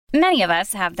Many of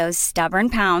us have those stubborn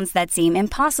pounds that seem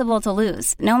impossible to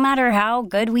lose, no matter how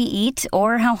good we eat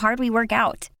or how hard we work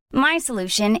out. My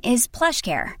solution is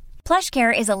PlushCare.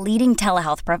 PlushCare is a leading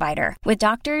telehealth provider with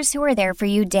doctors who are there for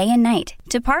you day and night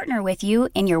to partner with you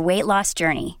in your weight loss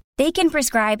journey. They can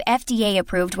prescribe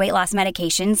FDA-approved weight loss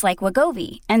medications like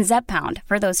Wegovy and Zepbound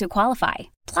for those who qualify.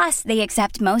 Plus, they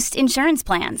accept most insurance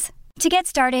plans. To get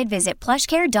started, visit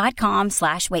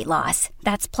plushcare.com/weight loss.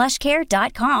 That's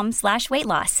plushcare.com/weight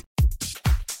loss.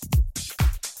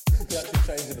 You're actually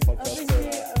changing the podcast.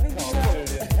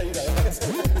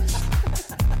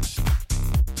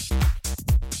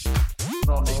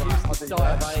 I used to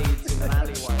die of AIDS in an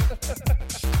alleyway.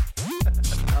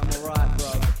 I'm alright,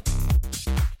 bro.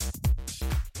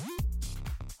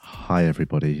 Hi,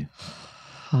 everybody.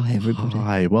 Hi, everybody.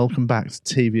 Hi, welcome back to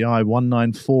TVI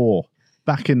 194.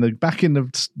 Back in the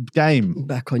game.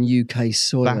 Back on UK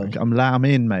soil. I'm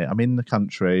in, mate. I'm in the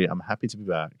country. I'm happy to be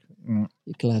back. You're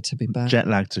glad to be back. Jet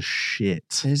lag to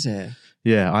shit. Is it?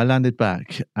 Yeah, I landed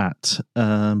back at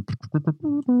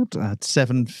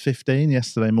 7:15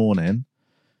 yesterday morning,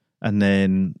 and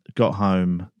then got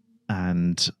home,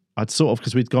 and I'd sort of,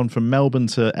 because we'd gone from Melbourne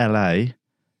to LA,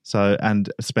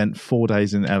 and spent 4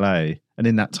 days in LA, and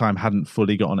in that time hadn't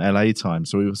fully got on LA time,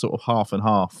 so we were sort of half and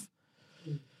half.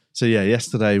 So yeah,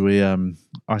 yesterday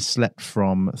I slept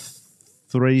from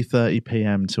 3:30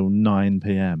 p.m. till 9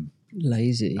 p.m.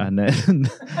 Lazy. and then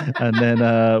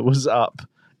was up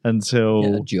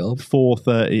until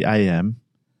 4:30 a.m.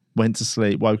 Went to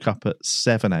sleep, woke up at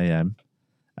 7 a.m.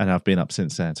 and I've been up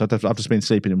since then. So I've just been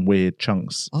sleeping in weird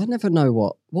chunks. I never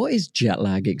know what is jet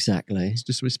lag exactly. It's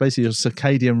basically your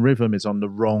circadian rhythm is on the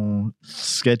wrong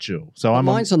schedule. So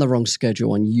mine's on the wrong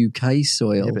schedule on UK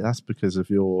soil. Yeah, but that's because of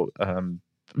your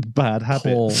bad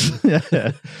habits.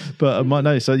 Yeah, but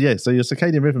no. So your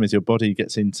circadian rhythm is your body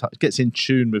gets in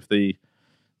tune with the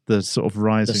sort of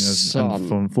rising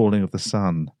and falling of the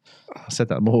sun. I said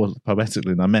that more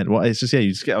poetically than I meant. Well, it's just you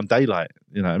just get on daylight.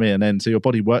 You know what I mean? And then so your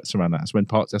body works around that.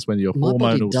 That's when your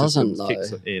hormonal system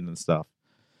kicks in and stuff.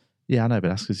 Yeah, I know, but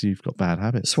that's because you've got bad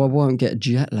habits. So I won't get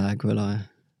jet lag, will I?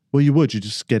 Well, you would. You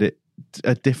just get it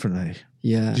differently.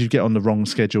 Yeah. You get on the wrong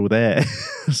schedule there.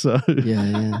 So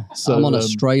yeah. So I'm on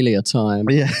Australia time.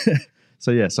 Yeah.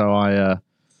 So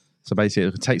basically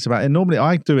it takes about, and normally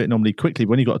I do it quickly.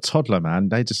 When you've got a toddler,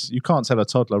 man, you can't tell a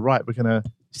toddler, right, we're going to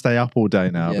stay up all day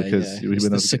now because it's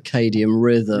the circadian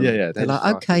rhythm. Yeah. They're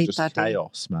like, okay, just Daddy.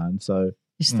 Chaos, man. So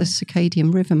it's the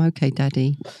circadian rhythm, okay,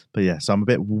 Daddy. But yeah, so I'm a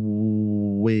bit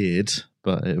weird,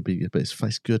 but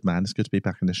it's good, man. It's good to be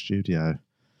back in the studio.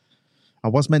 I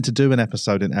was meant to do an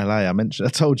episode in LA. I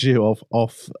told you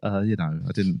off. I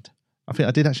didn't. I think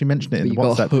I did actually mention it in the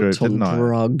WhatsApp group, didn't I?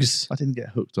 Drugs. I didn't get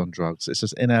hooked on drugs. It's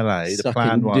just in LA. Sucking the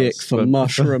plan was dick for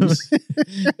mushrooms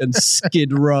and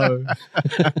Skid Row.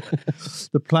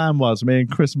 The plan was me and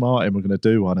Chris Martin were going to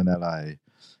do one in LA,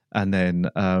 and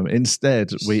then instead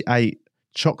we ate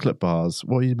chocolate bars.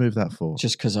 What do you move that for?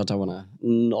 Just because I don't want to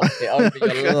knock it over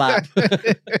your lap.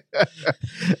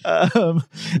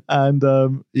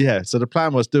 So the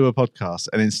plan was do a podcast,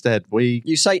 and instead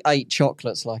You say 8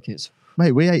 chocolates like it's...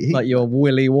 Mate, we ate... Like you're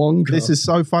Willy Wonka. This is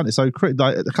so funny. So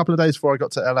like, a couple of days before I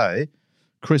got to LA,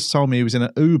 Chris told me he was in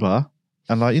an Uber,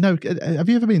 and have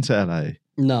you ever been to LA?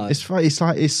 No. It's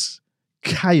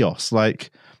chaos. Like,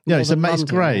 it's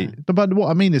great. Yeah. But what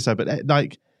I mean is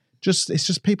it's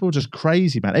just people are just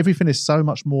crazy, man. Everything is so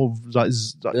much more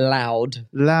loud.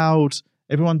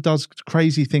 Everyone does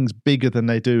crazy things bigger than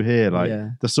they do here.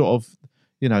 The sort of,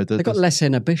 they've got less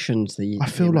inhibitions. I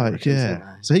feel like,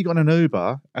 yeah. So he got in an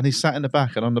Uber and he sat in the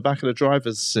back, and on the back of the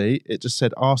driver's seat, it just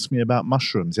said, "Ask me about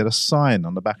mushrooms." He had a sign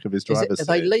on the back of his driver's seat. Are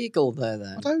they legal there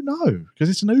then? I don't know, because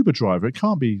it's an Uber driver. It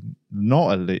can't be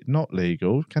not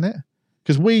legal, can it?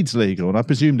 Because weed's legal, and I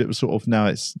presumed it was sort of, now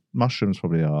it's mushrooms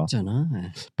probably are. I don't know.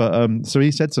 But so he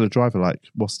said to the driver, like,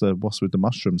 what's with the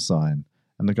mushroom sign?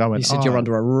 And the guy went, he said, "You're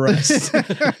under arrest."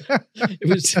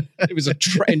 It was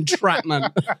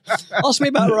entrapment. Ask me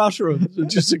about mushrooms.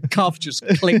 Just a cuff just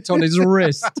clicked on his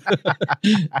wrist.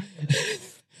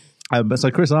 But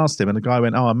so Chris asked him, and the guy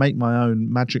went, "I make my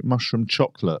own magic mushroom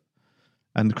chocolate."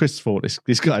 And Chris thought,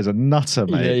 this guy's a nutter,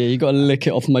 mate. Yeah, you got to lick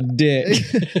it off my dick.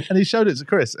 And he showed it to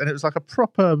Chris, and it was like a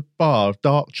proper bar of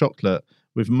dark chocolate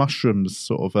with mushrooms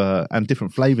sort of and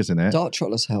different flavours in it. Dark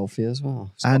chocolate's healthy as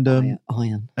well. It's and got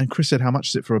iron. And Chris said, "How much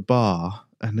is it for a bar?"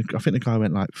 And I think the guy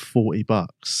went like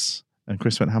 $40. And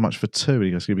Chris went, "How much for 2?" And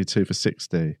he goes, "I'll give you 2 for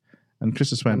 60. And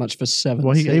Chris just went, "How much for 7?"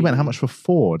 Well, he went, "How much for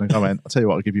 4?" And the guy went, "I'll tell you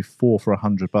what, I'll give you 4 for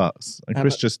 $100. And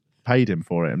Chris just paid him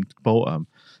for it and bought them.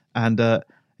 And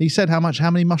He said how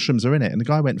many mushrooms are in it, and the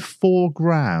guy went 4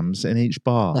 grams in each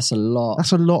bar. That's a lot.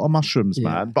 That's a lot of mushrooms, Yeah.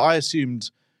 man. But I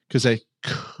assumed because they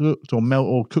cooked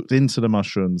or cooked into the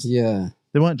mushrooms. Yeah.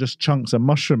 They weren't just chunks of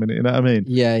mushroom in it, you know what I mean?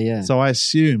 Yeah, yeah. So I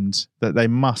assumed that they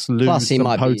must lose some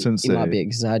potency. He might be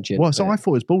exaggerating. Well, so I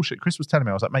thought it was bullshit. Chris was telling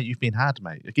me, I was like, mate, you've been had,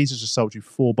 mate. The geezer's just sold you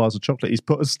 4 bars of chocolate. He's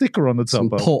put a sticker on the top. Some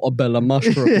portobello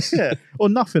mushrooms. Yeah. Or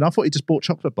nothing. I thought he just bought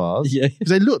chocolate bars. Yeah. Because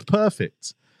they looked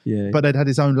perfect. Yeah. But they'd had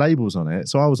his own labels on it.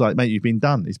 So I was like, mate, you've been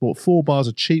done. He's bought 4 bars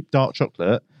of cheap dark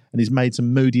chocolate and he's made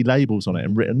some moody labels on it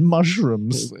and written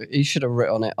mushrooms. He should have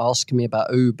written on it, asking me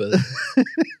about Uber.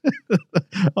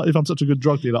 If I'm such a good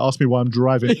drug dealer, ask me why I'm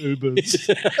driving Ubers.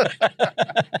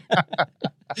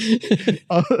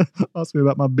 Ask me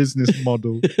about my business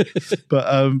model.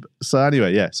 But so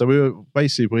anyway, yeah. So we were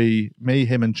basically, me,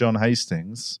 him and John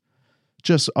Hastings,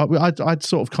 I'd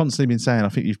sort of constantly been saying, I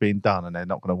think you've been done and they're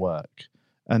not going to work.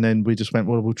 And then we just went,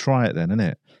 well, we'll try it then,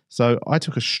 innit? So I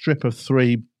took a strip of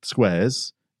 3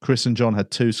 squares. Chris and John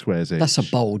had 2 squares each. That's a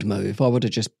bold move. I would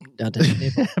have just had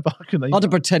it. I'd I'd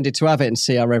have pretended to have it and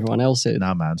see how everyone else is.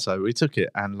 No, man. So we took it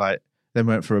and then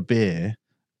went for a beer,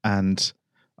 and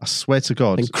I swear to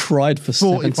God, And cried for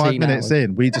 45 minutes hours.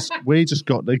 in, we just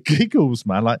got the giggles,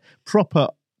 man. Like proper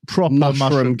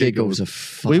mushroom giggles. Are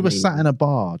funny. We were sat in a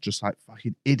bar, just like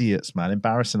fucking idiots, man,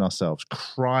 embarrassing ourselves,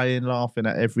 crying, laughing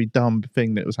at every dumb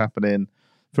thing that was happening.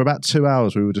 For about 2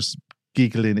 hours, we were just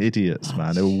giggling idiots,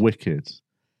 man. They were wicked.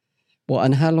 What,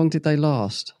 and how long did they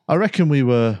last? I reckon we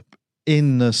were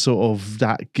in the sort of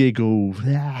that giggle,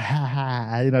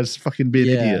 just fucking being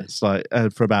idiots, like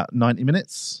for about 90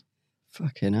 minutes.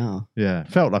 Fucking hell. Yeah,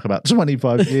 felt like about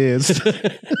 25 years.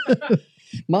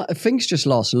 Things just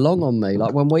last long on me.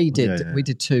 Like when we did, Yeah. we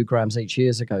did 2 grams each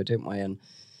years ago, didn't we? And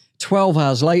 12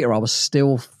 hours later, I was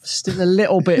still a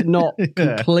little bit not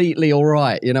completely all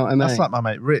right. You know what I mean? That's like my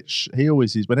mate Rich. He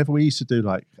always is. Whenever we used to do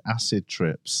like acid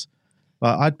trips,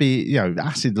 like I'd be,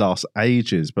 acid lasts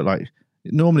ages, but like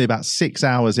normally about 6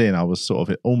 hours in, I was sort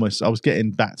of I was getting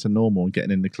back to normal and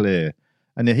getting in the clear.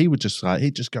 And then he would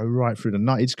he'd just go right through the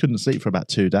night. He just couldn't sleep for about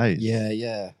 2 days. Yeah,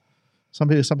 yeah. Some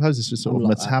people, suppose it's just sort of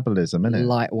like metabolism, isn't it?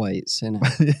 Lightweights,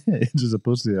 innit? It's just a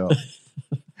pussy up.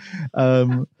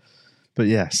 But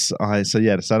yes, so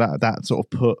that sort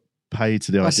of paid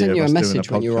to the idea. I sent you of a us doing message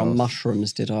when you were on podcast.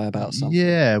 mushrooms, did I, about something?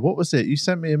 Yeah, what was it? You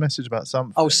sent me a message about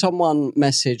something. Oh, someone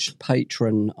messaged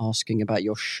Patron asking about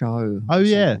your show. Oh,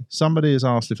 yeah. Somebody has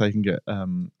asked if they can get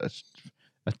a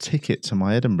ticket to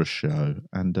my Edinburgh show.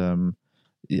 And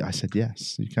I said,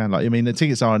 yes, you can. The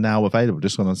tickets are now available,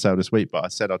 just gone on sale this week. But I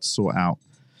said I'd sort out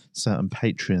certain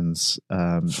patrons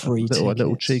Free a little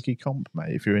tickets. cheeky comp,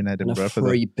 mate, if you're in And Edinburgh. a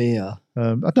free beer.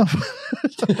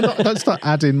 Don't start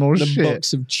adding more The shit.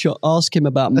 box of ask him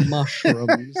about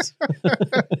mushrooms.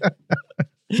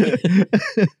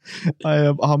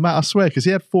 Matt, I swear, because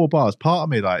he had 4 bars. Part of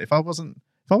me, like, if I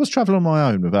was traveling on my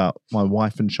own without my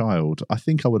wife and child, I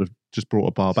think I would have just brought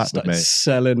a bar back with me.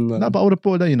 Selling them. No, but I would have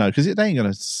brought, because it ain't going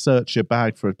to search your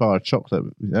bag for a bar of chocolate.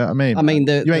 You know what I mean?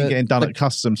 You ain't getting done at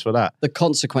customs for that. The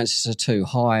consequences are too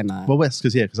high, man. Well, that's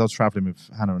because I was travelling with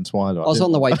Hannah and Twilight. I was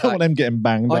on the way I don't want back. them getting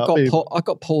banged up. I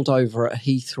got pulled over at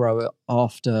Heathrow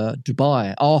after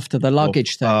Dubai, after the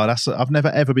luggage thing. I've never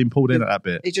ever been pulled in at that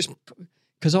bit. It just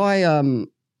because I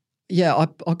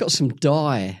got some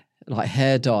dye, like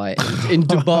hair dye in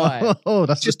Dubai.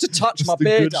 That's just to touch that's my the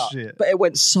beard good up, shit. but it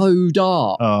went so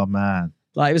dark. Oh man,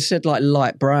 Like it was said like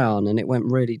light brown, and it went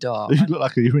really dark. you look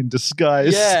like you're in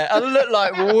disguise. Yeah, I looked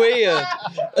like weird.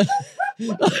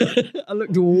 I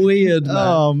looked weird, man.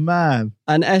 Oh man.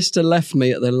 And Esther left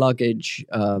me at the luggage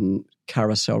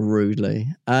carousel rudely,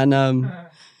 and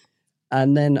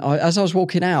then as I was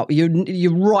walking out,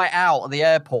 you're right out of the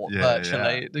airport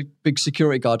virtually. Yeah. The big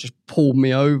security guard just pulled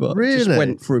me over. Really? Just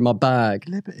went through my bag.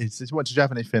 What did you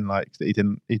have anything like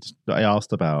that that he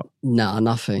asked about? Nah,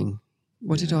 nothing.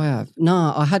 What did I have?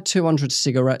 Nah, I had 200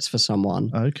 cigarettes for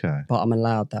someone, Okay. but I'm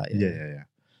allowed that. Yeah.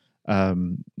 I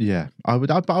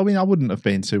wouldn't have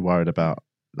been too worried about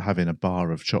having a bar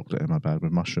of chocolate in my bag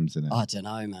with mushrooms in it. I don't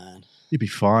know, man. You'd be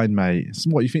fine, mate.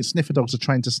 What, you think sniffer dogs are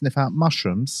trained to sniff out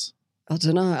mushrooms? I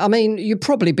don't know. I mean, you'd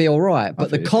probably be all right,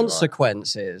 but the think you'd be all right.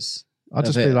 consequences. I'd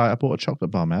just be like, I bought a chocolate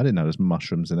bar, mate. I didn't know there's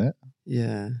mushrums in it.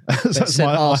 Yeah. That's said,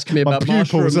 ask me about my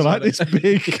pupils mushrooms are like on this it.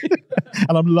 big,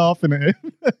 and I'm laughing at him.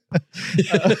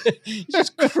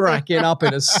 Just cracking up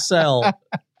in a cell.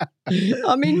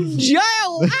 I'm in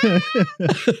jail.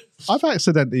 I've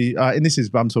accidentally, and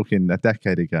I'm talking a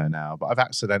decade ago now, but I've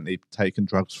accidentally taken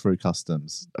drugs through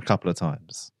customs a couple of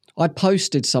times. I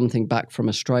posted something back from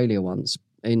Australia once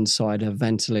inside a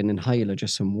Ventolin inhaler,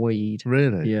 just some weed.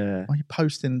 Really? Yeah. Why are you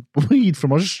posting weed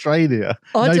from Australia?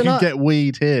 I you don't know. can get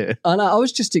weed here. I know. I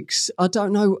was just, I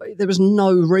don't know. There was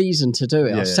no reason to do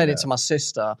it. I said yeah. it to my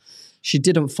sister. She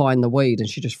didn't find the weed and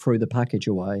she just threw the package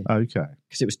away Okay.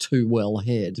 because it was too well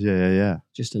hid. Yeah.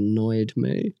 Just annoyed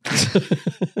me.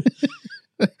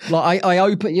 Like I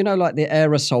open, like the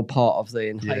aerosol part of the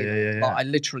inhaler. Yeah. Like I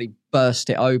literally burst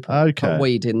it open, Okay. put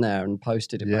weed in there, and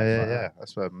posted it. Yeah.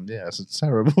 That's that's a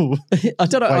terrible I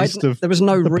don't know. waste of. There was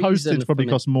no the reason. postage probably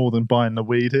cost more than buying the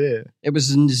weed here. It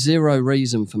was zero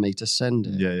reason for me to send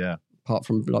it. Yeah. Apart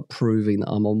from like proving that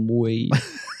I'm on weed.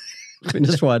 I mean,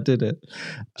 that's why I did it.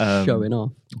 Showing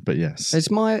off. But yes, Is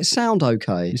my sound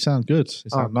okay? you sound good. You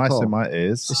sound nice cool. in my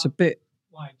ears. It's a bit.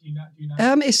 Why do you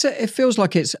not? It feels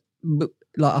like it's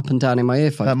like up and down in my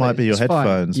earphones. That might be your It's fine.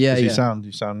 headphones. Yeah, 'cause yeah.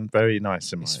 You sound very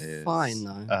nice in my It's ears. fine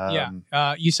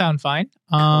though. You sound fine.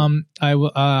 I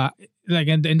will.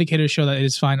 Again, the indicators show that it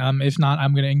is fine. If not,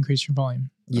 I'm going to increase your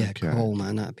volume. Yeah, Okay. cool,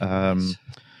 man. That'd be nice.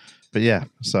 But yeah,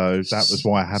 so that was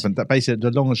why I haven't. That basically,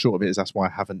 the long and short of it is that's why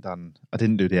I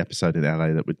didn't do the episode in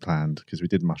LA that we'd planned because we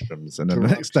did mushrooms, and then the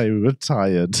next day we were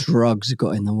tired. Drugs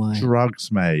got in the way.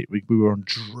 Drugs, mate. We were on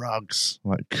drugs,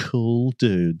 like cool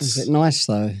dudes. Is it nice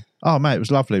though? Oh, mate, it was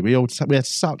lovely. We had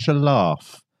such a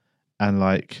laugh, and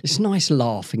like It's nice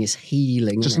laughing. It's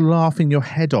healing. just isn't it? laughing your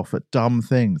head off at dumb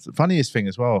things. The funniest thing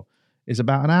as well is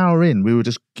about an hour in, we were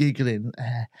just giggling,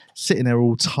 sitting there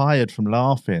all tired from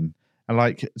laughing. And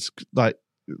it's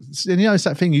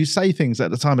that thing, you say things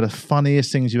at the time of the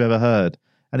funniest things you've ever heard.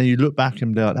 And then you look back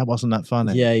and be like, that wasn't that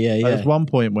funny. Yeah. There was one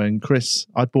point when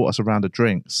I'd bought us a round of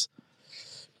drinks.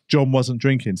 John wasn't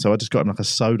drinking, so I just got him like a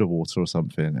soda water or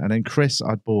something. And then Chris,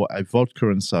 I'd bought a vodka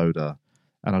and soda.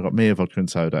 And I got me a vodka and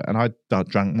soda. And I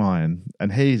drank mine.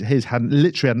 And his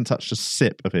hadn't touched a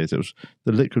sip of his.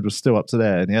 The liquid was still up to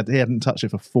there. And he hadn't touched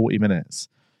it for 40 minutes.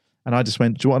 And I just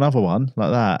went, do you want another one?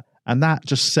 Like that. And that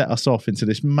just set us off into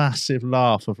this massive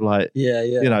laugh of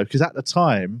because at the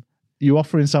time, you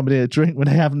offering somebody a drink when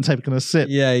they haven't taken a sip.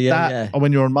 Or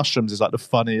when you're on mushrooms is like the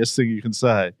funniest thing you can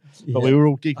say. But we were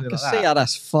all giggling I can like see that. how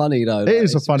that's funny though. It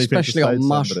is a funny thing to especially say on to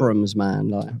somebody. mushrooms, man.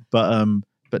 Like,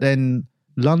 But then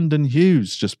London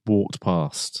Hughes just walked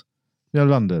past. You know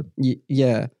London?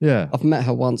 yeah. Yeah. I've met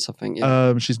her once, I think.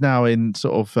 Yeah. She's now in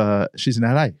she's in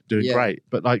LA doing great.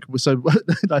 But so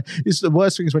it's the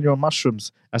worst thing is when you're on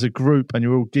mushrooms as a group and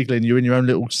you're all giggling, you're in your own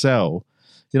little cell.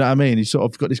 You know what I mean? You sort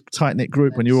of got this tight knit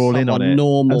group when you're all in on it.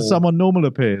 And someone normal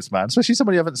appears, man. Especially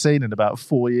somebody you haven't seen in about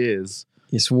 4 years.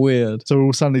 It's weird. So we're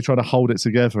all suddenly trying to hold it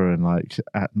together and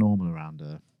act normal around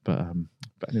her. But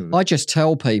anyway. I just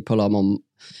tell people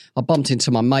I bumped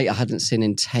into my mate I hadn't seen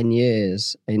in 10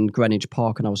 years in Greenwich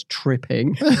Park and I was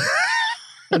tripping.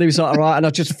 And he was like, all right.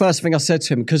 And first thing I said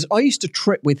to him, because I used to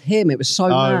trip with him. It was so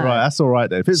mad. Oh, right. That's all right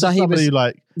then. If it's So he somebody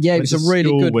was- Yeah, he was a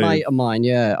really good mate of mine.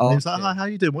 Yeah. He was like, hi, how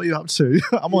you doing? What are you up to?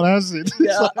 I'm on acid.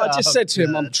 Yeah, I just said to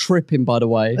him, I'm tripping, by the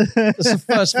way. That's the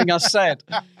first thing I said.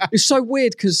 It's so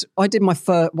weird because I did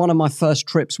one of my first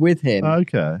trips with him.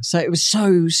 Okay. So it was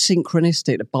so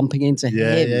synchronistic to bumping into him.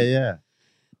 Yeah.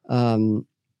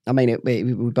 I mean, we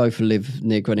both live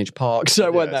near Greenwich Park, so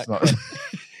it wasn't that.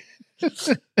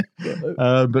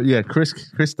 But yeah,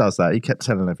 Chris does that. He kept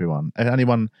telling everyone. And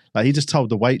anyone, he just told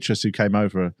the waitress who came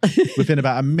over within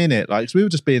about a minute. So we were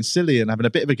just being silly and having a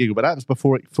bit of a giggle, but that was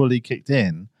before it fully kicked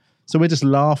in. So we're just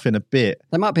laughing a bit.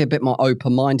 They might be a bit more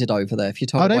open-minded over there if you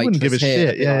told. Oh, they wouldn't give a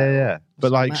shit. Yeah.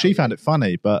 But she found it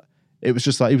funny, but it was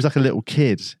just he was like a little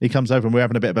kid. He comes over and we're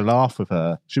having a bit of a laugh with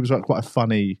her. She was quite a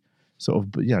funny. Sort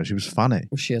of, she was funny.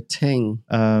 Was she a ting?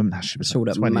 She was all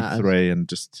that 23 matters. and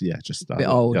just a bit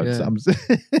old.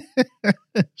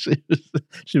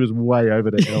 She was way over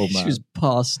the hill, man. She was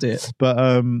past it.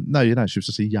 But no, she was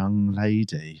just a young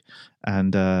lady,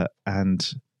 and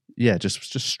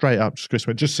just straight up. Chris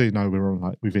went, just so you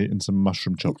know, we've eaten some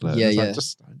mushroom chocolate. Yeah.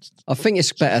 I think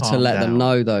it's better to let them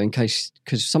know though, in case,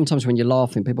 because sometimes when you're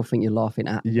laughing, people think you're laughing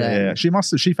at them. Yeah.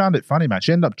 She found it funny, man.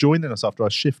 She ended up joining us after our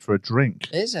shift for a drink.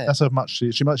 Is it? That's how much she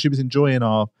was enjoying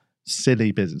our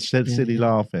silly business, silly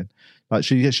laughing.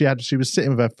 She was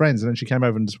sitting with her friends, and then she came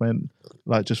over and just went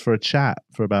just for a chat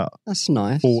for about that's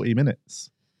nice 40 minutes.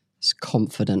 It's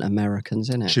confident Americans,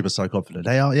 isn't it? She was so confident.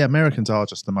 They are. Yeah, Americans are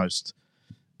just the most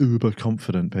uber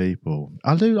confident people.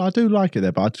 I do like it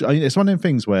there, but it's one of them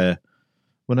things where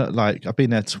when I've been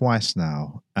there twice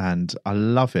now and I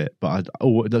love it, but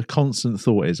the constant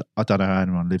thought is I don't know how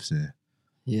anyone lives here.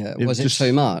 Yeah, was it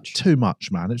too much? Too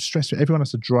much, man. It's stressful. Everyone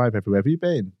has to drive everywhere. Have you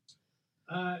been?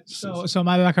 So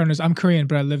my background is I'm Korean,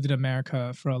 but I lived in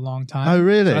America for a long time. Oh,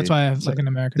 really? So that's why I have like an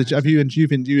American.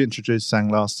 You introduced Sang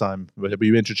last time? Were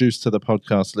you introduced to the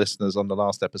podcast listeners on the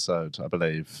last episode? I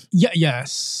believe.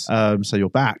 Yes. So you're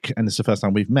back, and it's the first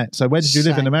time we've met. So where did you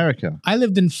live in America? I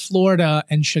lived in Florida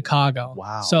and Chicago.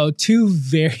 Wow. So two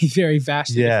very, very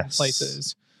vastly different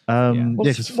places.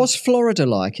 What's Florida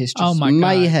like? It's just my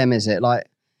mayhem, God. is it? Like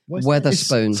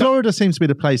Weatherspoons. Florida seems to be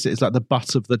the place that is like the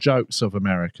butt of the jokes of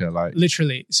America. Like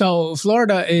literally. So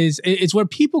Florida it's where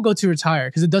people go to retire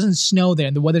because it doesn't snow there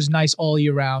and the weather's nice all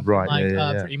year round. Right.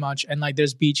 Pretty much. And like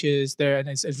there's beaches there and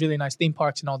it's really nice theme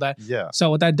parks and all that. Yeah.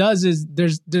 So what that does is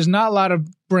there's not a lot of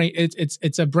brain.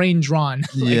 It's a brain drawn.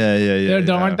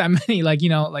 There aren't that many. Like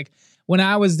like when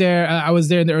I was there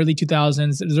in the early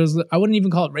 2000s. I wouldn't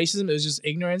even call it racism. It was just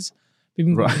ignorance.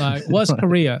 People like, what's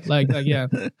Korea?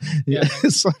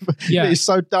 It's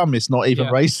so dumb. It's not even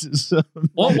racist.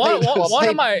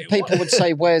 People would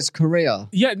say, "Where's Korea?"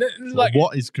 Yeah,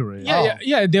 what is Korea?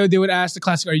 Yeah. They would ask the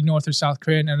classic, "Are you North or South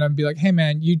Korean?" And I'd be like, "Hey,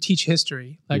 man, you teach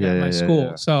history at my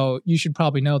school, so you should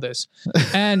probably know this."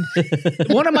 And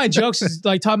one of my jokes is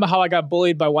like talking about how I got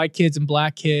bullied by white kids and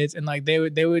black kids, and like they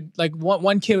would like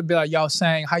one kid would be like, "Yo,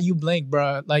 Sang, how you blink,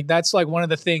 bro?" Like that's like one of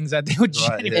the things that they would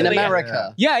in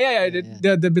America. Yeah.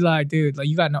 They'd be like, dude, like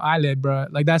you got no eyelid, bro.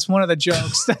 Like that's one of the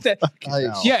jokes.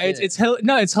 It's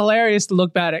hilarious to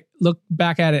look back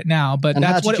at it now. But and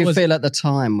that's how did you feel at the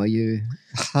time? Were you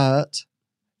hurt?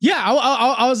 Yeah,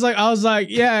 I was like,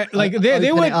 yeah, like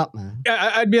they would.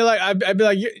 I'd be like,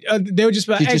 they would just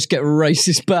be like, you just get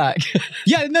racist back.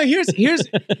 Yeah, no. Here's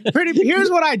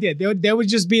what I did. They would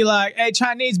just be like, hey,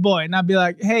 Chinese boy, and I'd be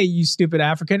like, hey, you stupid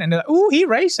African, and they're like, ooh, he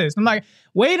racist. I'm like,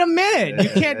 wait a minute, you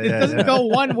can't. It doesn't go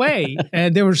one way.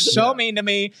 And they were so mean to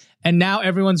me. And now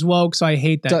everyone's woke, so I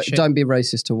hate that shit. Don't be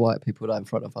racist to white people in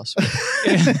front of us.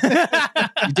 You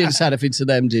didn't say anything to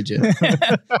them, did you? No,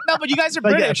 but you guys are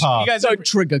British. You guys don't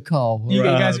trigger Carl. You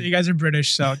guys are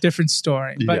British, so different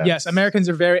story. But yes, Americans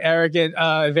are very arrogant,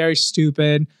 very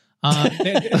stupid.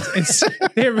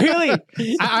 They're really.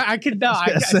 I could know. I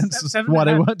get a sense of why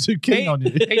they weren't too keen on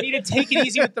you. They need to take it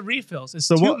easy with the refills. It's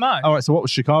too much. All right. So what was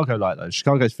Chicago like though?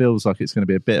 Chicago feels like it's going to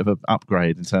be a bit of an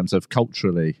upgrade in terms of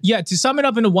culturally. Yeah. To sum it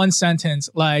up into one sentence,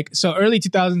 so early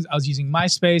 2000s, I was using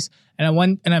MySpace,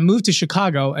 and I moved to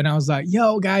Chicago, and I was like,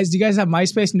 "Yo, guys, do you guys have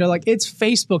MySpace?" And they're like, "It's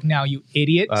Facebook now, you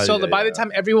idiot." By the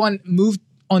time everyone moved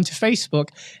onto Facebook,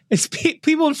 it's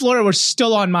people in Florida were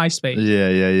still on MySpace.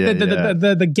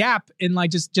 The gap in like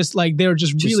just like they were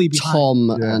just really behind. Tom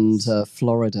and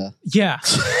Florida. Yeah,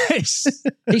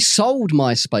 he sold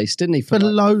MySpace, didn't he, for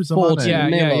loads of money?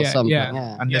 or something.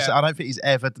 And I don't think he's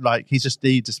ever like he just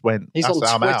went. He's on Twitter.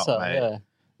 I'm out, mate.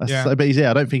 But I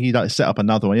don't think he like set up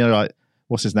another one. Like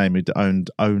what's his name who owned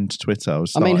Twitter?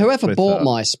 Whoever bought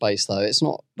MySpace though,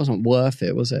 wasn't worth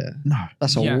it, was it? No,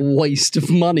 that's a waste of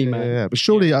money, man. Yeah, but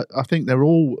surely I think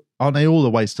aren't they all a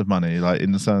waste of money? Like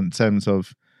in the terms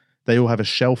of they all have a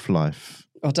shelf life.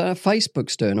 I don't know.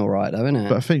 Facebook's doing all right though, isn't it?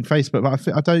 But I think Facebook. I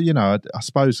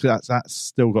suppose that's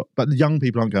still got. But the young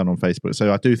people aren't going on Facebook,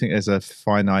 so I do think there's a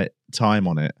finite time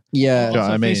on it. Yeah, do you know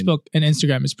what I mean? Facebook and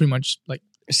Instagram is pretty much like.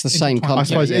 It's the same company. I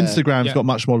suppose Instagram's got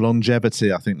much more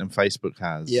longevity, I think, than Facebook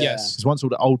has. Yeah. Yes. Because once all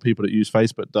the old people that use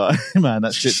Facebook die, man,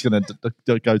 that shit's going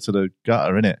to go to the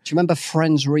gutter, innit? Do you remember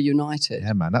Friends Reunited?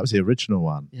 Yeah, man, that was the original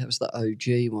one. Yeah, it was the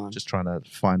OG one. Just trying to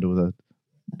find all the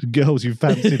girls you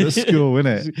fancied at school,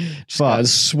 innit? Just go and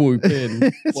swoop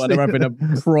in while they're having a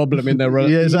problem in their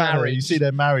marriage. You see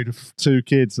they're married with 2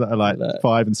 kids that are like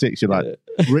 5 and 6. You're like,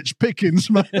 rich pickings,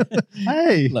 man.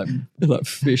 Hey. Like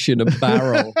fish in a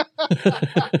barrel.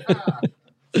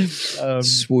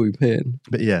 Swoop in.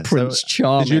 But yeah, Prince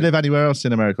Charming. Did you live anywhere else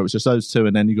in America? It was just those 2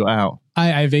 and then you got out?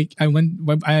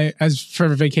 As for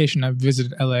vacation, I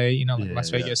visited LA, Las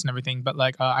Vegas and everything. But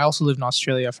I also lived in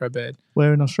Australia for a bit.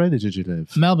 Where in Australia did you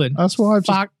live? Melbourne. That's where I've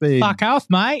just been. Fuck off,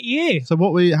 mate. Yeah. So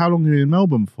how long were you in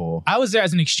Melbourne for? I was there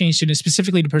as an exchange student,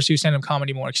 specifically to pursue stand-up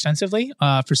comedy more extensively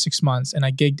for 6 months. And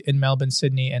I gigged in Melbourne,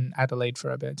 Sydney, and Adelaide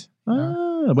for a bit.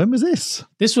 When was this?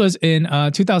 This was in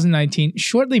 2019,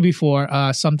 shortly before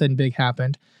something big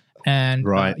happened. And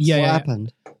right. What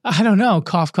happened? I don't know.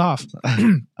 Cough, cough.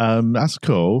 That's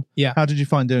cool. Yeah. How did you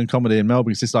find doing comedy in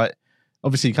Melbourne? Because it's like,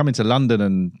 obviously coming to London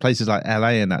and places like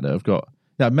LA and that have got,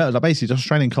 basically the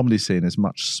Australian comedy scene is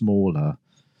much smaller.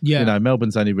 Yeah.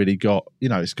 Melbourne's only really got,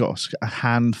 it's got a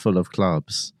handful of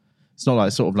clubs. It's not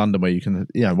like sort of London where you can,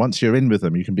 once you're in with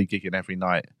them, you can be gigging every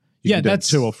night. You can do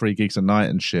 2 or 3 gigs a night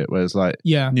and shit. Whereas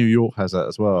New York has that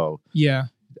as well. Yeah.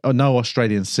 No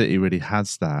Australian city really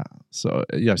has that. So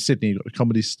Sydney, you've got a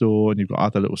Comedy Store and you've got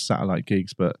other little satellite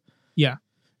gigs, but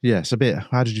Yes, a bit.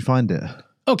 How did you find it?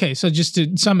 Okay, so just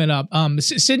to sum it up,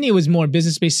 Sydney was more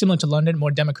business-based, similar to London,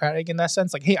 more democratic in that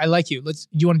sense. Like, hey, I like you.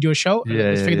 You want to do a show?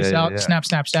 Let's figure this out.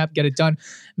 Snap, get it done.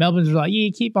 Melbourne's like, yeah,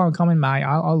 keep on coming, mate.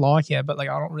 I'll like it, but like,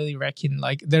 I don't really reckon.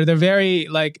 Like, they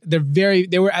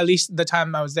were, at least the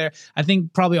time I was there. I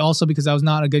think probably also because I was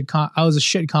not a good I was a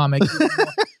shit comic.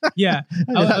 Yeah,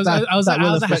 I was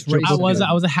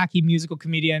a hacky musical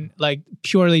comedian, like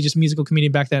purely just musical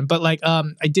comedian back then. But like,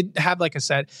 I did have like a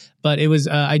set, but it was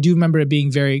I do remember it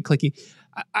being very cliquey.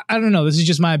 I don't know. This is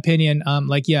just my opinion.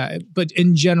 But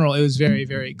in general, it was very,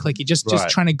 very cliquey. Just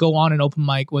trying to go on an open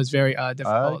mic was very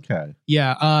difficult. Okay.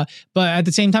 Yeah. But at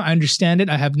the same time, I understand it.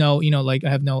 I have no,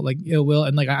 ill will,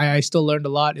 and like I still learned a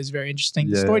lot. It's very interesting.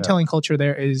 The storytelling culture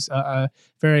there is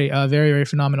very, very, very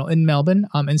phenomenal in Melbourne.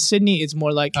 In Sydney, it's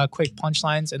more like quick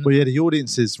punchlines. And the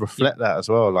audiences reflect that as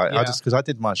well. Like because I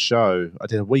did my show, I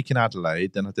did a week in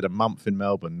Adelaide, then I did a month in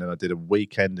Melbourne, then I did a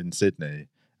weekend in Sydney.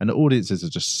 And the audiences are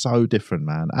just so different,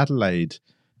 man. Adelaide,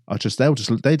 they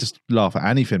just laugh at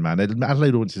anything, man.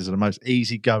 Adelaide audiences are the most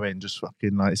easygoing, just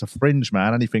fucking like, it's a fringe,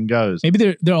 man. Anything goes.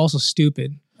 Maybe they're also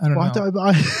stupid. I don't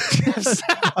know.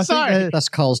 Sorry, that's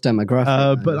Carl's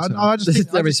demographic. But I just think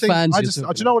there is fans. Do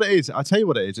you know what it is? I tell you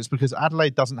what it is. It's because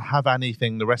Adelaide doesn't have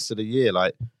anything the rest of the year.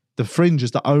 Like the Fringe is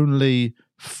the only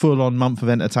full-on month of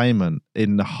entertainment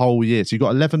in the whole year. So you've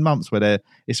got 11 months where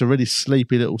it's a really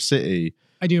sleepy little city.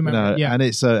 I do remember, and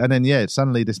it's and then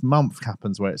suddenly this month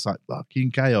happens where it's like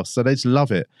fucking chaos. So they just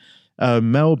love it.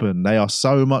 Melbourne, they are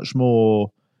so much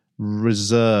more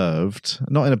reserved,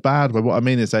 not in a bad way. What I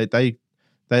mean is they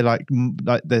like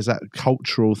there's that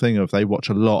cultural thing of they watch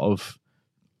a lot of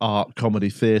art, comedy,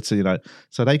 theatre,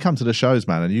 So they come to the shows,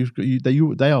 man, and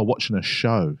they are watching a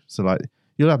show. So like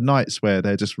you'll have nights where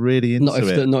they're just really into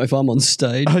it. Not if I'm on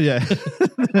stage. Oh yeah.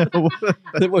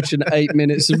 They're watching 8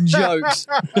 minutes of jokes.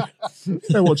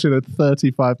 They're watching a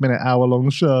 35-minute, hour-long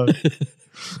show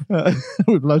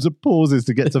with loads of pauses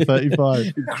to get to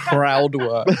 35. Crowd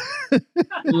work.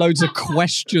 Loads of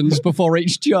questions before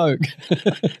each joke.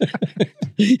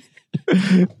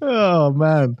 Oh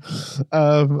man,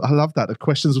 I love that. The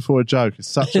questions before a joke is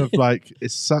such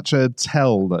a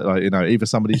tell that either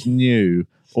somebody's new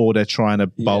or they're trying to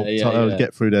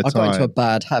get through their time. I got into a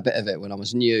bad habit of it when I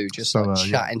was new, just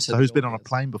chatting to. So who's been on a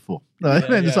plane before? So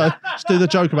just do the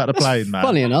joke about the plane, man.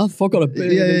 Funny enough, I've got a bit.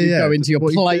 Go into your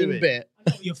plane bit.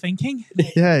 What you're thinking?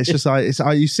 Yeah, it's just like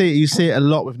you see it a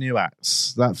lot with new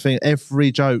acts. That thing,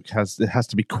 every joke has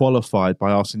to be qualified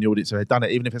by asking the audience if they've done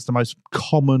it, even if it's the most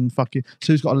common fucking.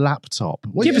 So who's got a laptop?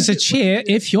 Give us a cheer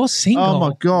if you're single. Oh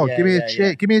my god, give me a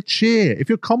cheer! Give me a cheer. If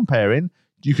you're comparing,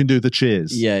 you can do the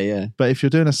cheers. Yeah. But if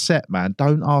you're doing a set, man,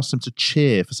 don't ask them to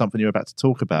cheer for something you're about to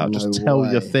talk about. Just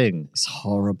tell your thing. It's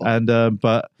horrible. And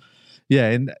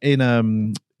in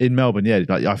Melbourne,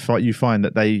 you find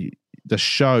that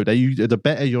the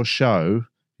better your show,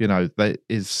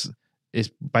 is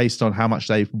based on how much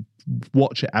they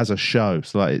watch it as a show.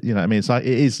 So what I mean? It's like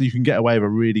it is. You can get away with a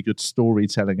really good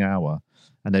storytelling hour,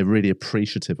 and they're really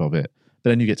appreciative of it. But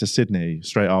then you get to Sydney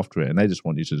straight after it, and they just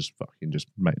want you to just fucking just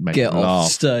make get them off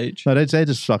laugh. stage. No, they're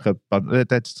just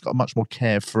they're just got much more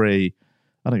carefree.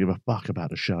 I don't give a fuck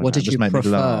about the show. What did you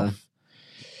prefer?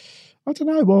 I don't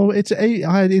know. Well,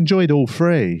 I enjoyed all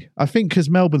three. I think because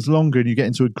Melbourne's longer and you get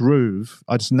into a groove,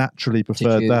 I just naturally preferred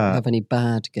that. Did you have any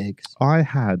bad gigs? I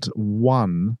had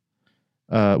one.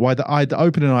 The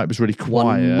opening night was really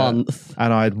quiet. 1 month.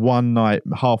 And I had one night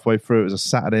halfway through. It was a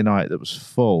Saturday night that was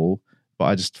full. But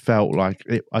I just felt like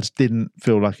I just didn't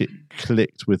feel like it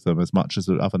clicked with them as much as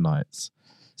the other nights.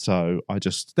 So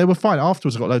they were fine.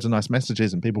 Afterwards, I got loads of nice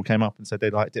messages and people came up and said they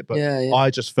liked it. But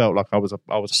I just felt like I was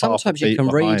sometimes you can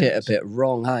read it a bit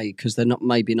wrong, because they're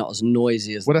maybe not as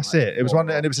noisy as. Well, that's it. It was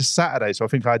one, and it was a Saturday, so I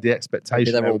think I had the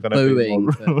expectation they were all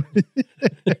booing.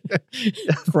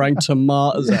 Throwing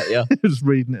tomatoes at you. I was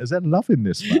reading it as they're loving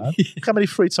this, man. Look how many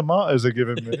free tomatoes they're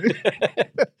giving me.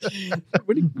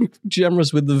 Really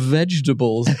generous with the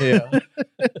vegetables here.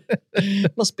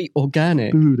 Must be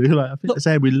organic. Boo. I think they're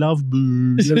saying we love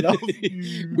boo.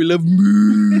 We love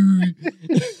moo.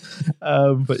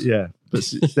 But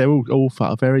they're all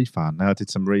very fun. Now I did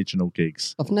some regional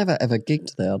gigs. I've never ever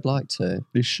gigged there. I'd like to.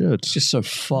 You should. It's just so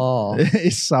far.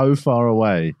 It's so far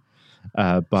away.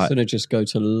 But gonna just go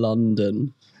to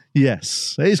London.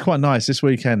 Yes, it is quite nice this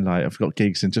weekend. I've got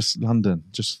gigs in just London,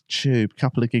 just tube,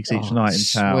 couple of gigs each night in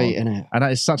town. Sweet, innit? And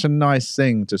that is such a nice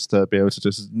thing, just to be able to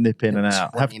just nip in and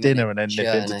out, have dinner and then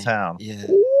nip into town. Yeah.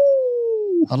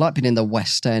 I like being in the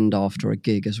West End after a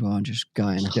gig as well and just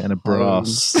going getting a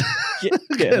brass,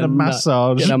 getting a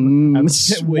massage, getting and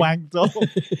get wanked off.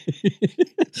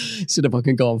 See if I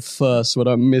can go on first when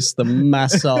I miss the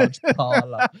massage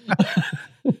parlour.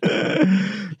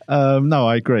 No,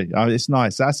 I agree. It's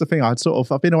nice. That's the thing.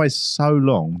 I've been away so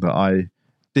long that I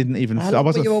didn't even. How long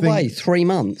were you away? 3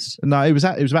 months? No, it was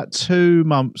about 2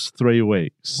 months, 3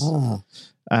 weeks. Oh.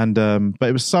 And but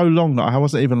it was so long that I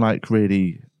wasn't even like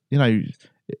really.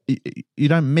 You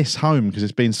don't miss home because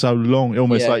it's been so long.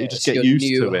 Almost like you just get used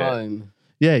to it. Home.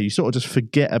 Yeah, you sort of just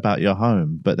forget about your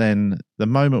home. But then the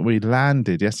moment we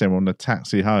landed yesterday, we were on the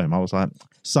taxi home. I was like,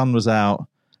 sun was out.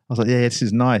 I was like, yeah, this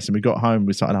is nice. And we got home,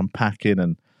 we started unpacking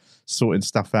and sorting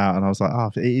stuff out. And I was like,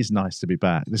 oh, it is nice to be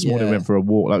back. This morning we went for a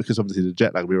walk, because obviously the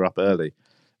jet lag, we were up early.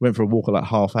 Went for a walk at like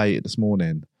 8:30 this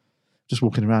morning. Just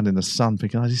walking around in the sun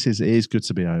thinking, it is good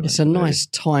to be home. It's a nice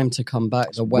time to come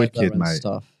back, the weather wicked, and mate.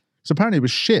 Stuff. So apparently it was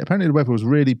shit. Apparently the weather was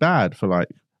really bad for like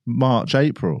March,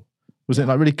 April. Was it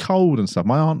like really cold and stuff?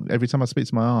 My aunt, every time I speak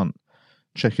to my aunt,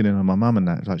 checking in on my mum and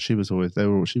that, like she was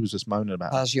just moaning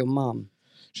about it. How's your mum?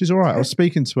 She's all right. I was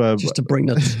speaking to her. Just to bring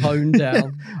the tone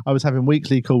down. I was having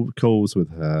weekly calls with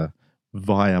her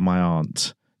via my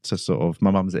aunt to sort of,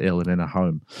 my mum's ill and in a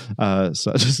home.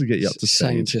 So just to get you up to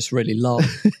speed. Just really low.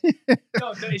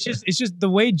 No, it's just the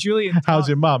way Julian talks. How's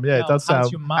your mum? Yeah, it does sound.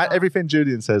 How's your mum? Everything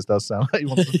Julian says does sound like he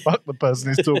wants to fuck the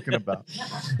person he's talking about.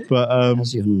 But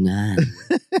how's your nan?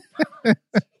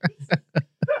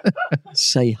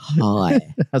 Say hi.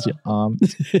 How's your aunt?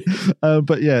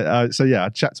 But yeah, so yeah, I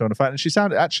chat to her on the phone, and she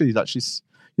sounded actually like she's,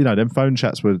 them phone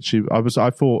chats were. I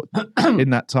thought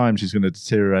in that time she's going to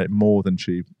deteriorate more than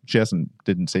she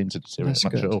didn't seem to deteriorate That's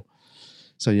much good. at all.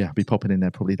 So yeah, I'll be popping in there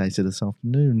probably later this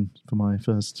afternoon for my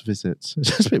first visit. It's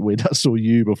just a bit weird. I saw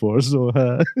you before I saw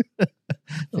her. I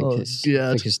think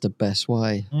it's the best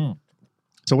way.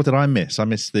 So what did I miss? I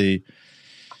missed the.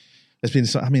 There's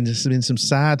been some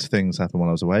sad things happen while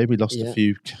I was away. We lost a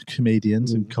few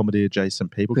comedians and comedy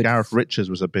adjacent people. Gareth Richards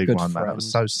was a big one, man. It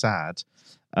was so sad.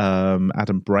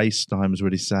 Adam Bracestein was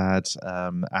really sad.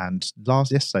 And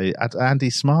yesterday,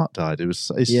 Andy Smart died. It's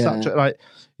such a,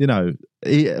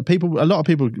 a lot of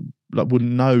people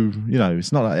wouldn't know,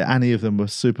 it's not like any of them were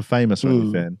super famous or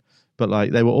anything, but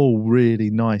like they were all really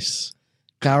nice.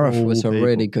 Gareth was a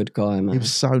really good guy, man. He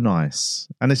was so nice.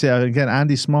 And again,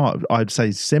 Andy Smart, I'd say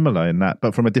similar in that,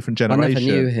 but from a different generation. I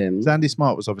never knew him. Andy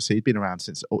Smart was obviously, he'd been around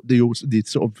since the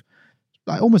sort of,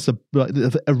 like almost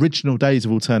the original days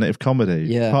of alternative comedy.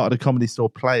 Yeah. Part of the Comedy Store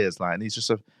Players, and he's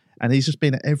just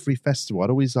been at every festival.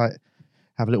 I'd always have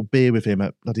a little beer with him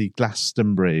at bloody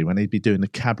Glastonbury when he'd be doing the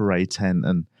cabaret tent,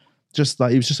 and just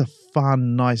he was just a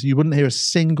fun, nice. You wouldn't hear a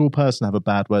single person have a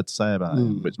bad word to say about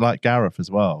him, which like Gareth as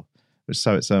well.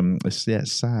 So it's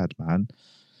sad, man.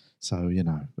 So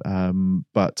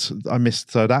but I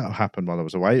missed. So that happened while I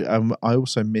was away. I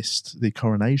also missed the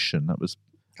coronation. That was,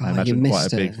 I imagine,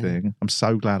 quite a big thing. I'm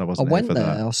so glad I wasn't. I went there.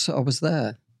 I was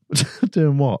there.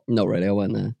 Doing what? Not really. I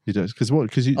went there. You don't, because what?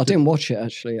 Because you. I didn't watch it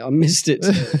actually. I missed it.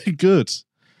 Good.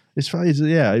 It's funny.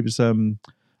 Yeah, it was. I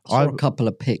saw a couple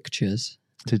of pictures.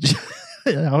 Did you?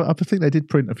 Yeah, I think they did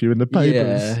print a few in the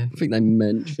papers. Yeah, I think they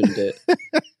mentioned it.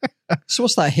 So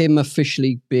what's that, him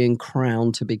officially being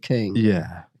crowned to be king?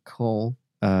 Yeah. Cool.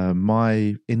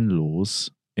 My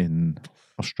in-laws in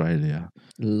Australia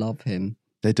love him.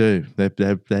 They do.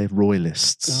 They're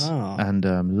royalists. Ah. And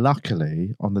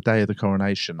luckily, on the day of the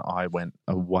coronation, I went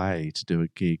away to do a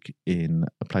gig in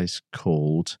a place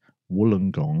called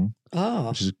Wollongong,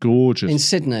 which is gorgeous. In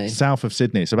Sydney? South of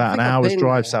Sydney. It's about an hour's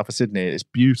drive south of Sydney. It's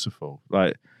beautiful.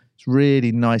 It's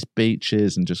really nice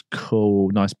beaches and just cool,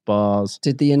 nice bars.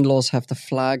 Did the in-laws have the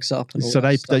flags up and all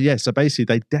that stuff? So basically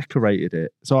they decorated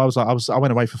it. So I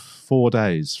went away for 3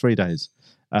 days.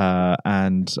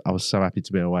 And I was so happy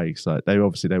to be away. So they're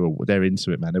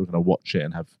into it, man. They were going to watch it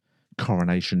and have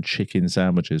coronation chicken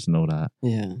sandwiches and all that.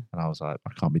 Yeah. And I was like,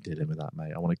 I can't be dealing with that,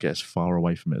 mate. I want to get as far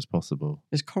away from it as possible.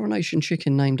 Is coronation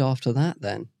chicken named after that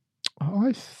then?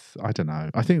 I don't know.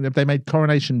 I think that they made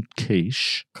coronation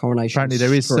quiche. Apparently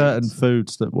there is certain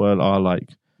foods that are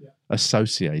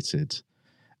associated.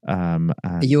 Are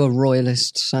you a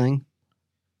royalist, Sang?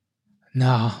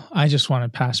 No, I just want a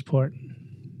passport.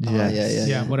 Yes.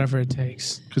 Yeah, whatever it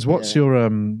takes. Because what's your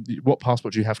what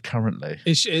passport do you have currently?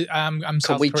 I'm Can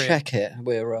South we Korea. check it?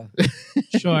 We're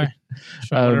Sure.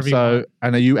 Whatever you want.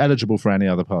 And are you eligible for any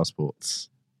other passports?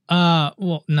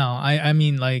 Well, no. I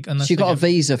mean, unless you got a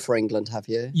visa for England, have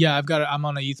you? Yeah, I'm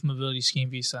on a youth mobility scheme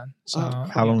visa. So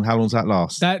how long does that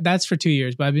last? That's for 2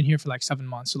 years, but I've been here for 7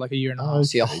 months, so a year and a half.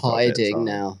 So you're hiding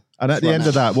now. And at the end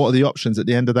of that, what are the options at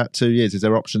the end of that 2 years? Is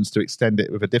there options to extend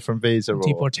it with a different visa?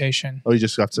 Deportation. Or you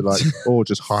just have to or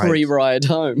just hide? Free ride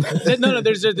home. No,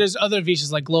 there's other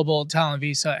visas like global talent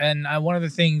visa. And one of the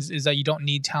things is that you don't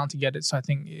need talent to get it. So I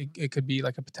think it could be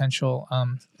like a potential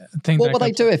thing. What will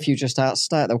they do if you just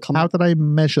outstay it? They'll come. How do they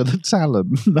measure the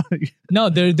talent? No,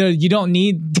 you don't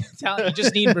need talent. You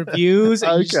just need reviews.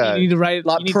 And you need to write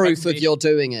like proof of you're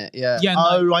doing it. Yeah.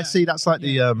 I see. That's like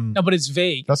the No, but it's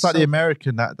vague. That's like the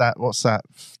American that what's that?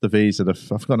 The visa. I've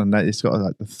forgotten the name. It's got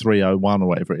like the 301 or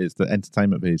whatever it is. The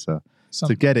entertainment visa.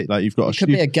 To get it, like you've got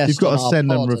to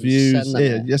send them reviews.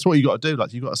 That's what you got to do.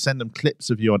 Like you've got to send them clips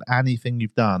of you on anything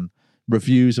you've done,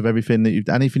 reviews of everything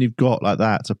anything you've got like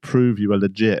that to prove you are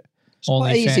legit. It's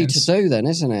quite easy to do then,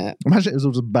 isn't it? Imagine it was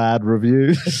all just bad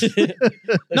reviews.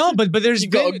 No, but there's you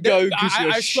got to go because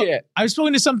you're shit. I've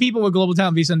spoken to some people with global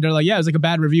talent visa and they're like, yeah, it was like a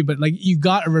bad review, but like you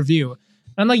got a review.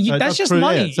 And I'm like, that's just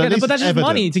money. So but that's just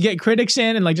money to get critics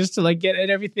in and like just to like get at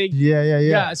everything.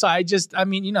 Yeah. So I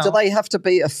mean, you know. Do they have to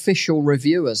be official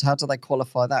reviewers? How do they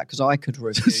qualify that? Because I could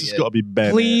review It's got to be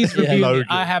Ben. Please review me.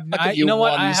 I have. You know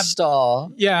what? I have star.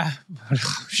 Yeah.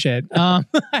 Shit. I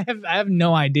have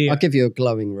no idea. I'll give you a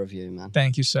glowing review, man.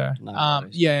 Thank you, sir. No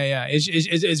yeah.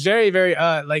 It's very, very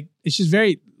like it's just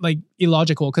very like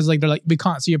illogical because like they're like we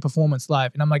can't see your performance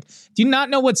live, and I'm like, do you not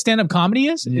know what stand-up comedy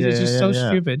is? It's just so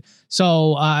stupid.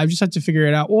 So I just have to figure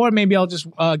it out, or maybe I'll just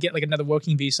get like another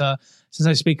working visa since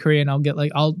I speak Korean.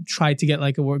 I'll try to get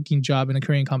like a working job in a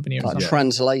Korean company or something.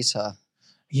 Translator.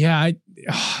 Yeah,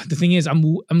 the thing is, I'm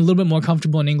a little bit more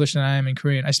comfortable in English than I am in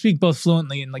Korean. I speak both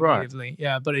fluently and like natively.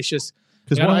 Yeah, but it's just.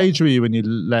 Because what age were you when you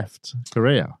left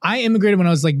Korea? I immigrated when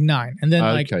I was like 9, and then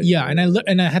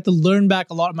and I had to learn back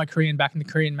a lot of my Korean back in the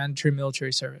Korean mandatory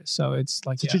military service. So it's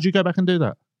like, did you go back and do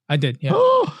that? I did, yeah.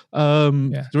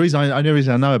 The reason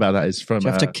I know about that is from. Do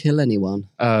you have to kill anyone?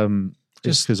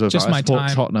 Just because of my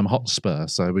time. Tottenham Hotspur,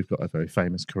 so we've got a very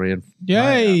famous Korean.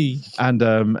 Yay!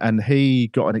 And he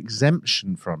got an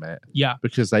exemption from it. Yeah,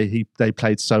 because they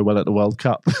played so well at the World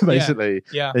Cup. Basically,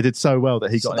 they did so well that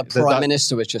he got. The Prime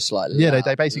Minister was just like,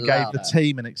 they basically gave the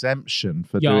team an exemption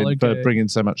for bringing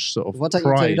so much sort of. Why don't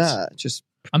pride. you do that?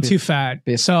 I'm too fat,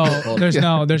 so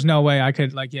there's no way I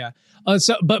could like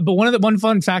but one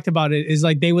fun fact about it is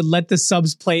like they would let the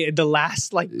subs play in the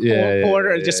last like quarter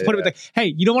and just put it with like,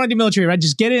 hey, you don't want to do military, right?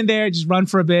 Just get in there, just run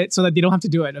for a bit so that they don't have to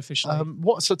do it officially.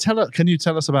 Can you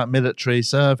tell us about military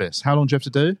service? How long do you have to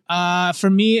do?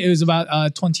 For me, it was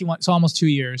about 21, so almost 2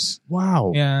 years.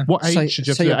 Wow. Yeah. What age should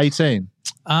you have to do? 18.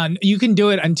 You can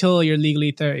do it until you're legally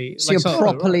 30. So you're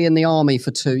properly in the army for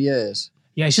 2 years.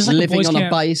 Yeah, it's just like living on a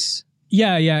base.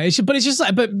 Yeah. It's just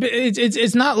like, but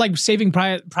it's not like Saving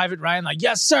Private Ryan. Like,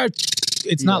 yes, sir.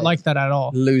 It's not like that at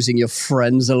all. Losing your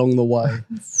friends along the way.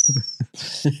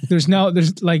 there's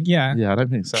like, Yeah, I don't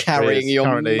think so. Carrying your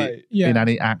currently in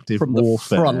any active from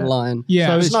warfare. The front line. Yeah.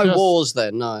 So there's no wars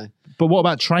then, no. But what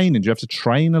about training? Do you have to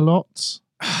train a lot?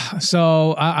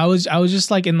 So I was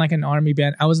just like in like an army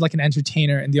band. I was like an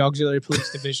entertainer in the auxiliary police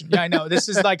division. Yeah, I know. This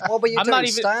is like what were you I'm doing? not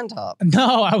even stand up.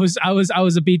 No, I was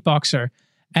a beatboxer.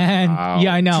 And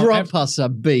yeah, I know. Drop us a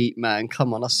beat, man.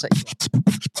 Come on, I'll say.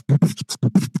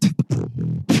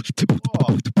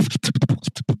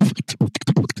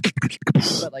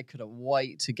 But they couldn't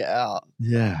wait to get out.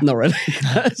 Yeah. Not really.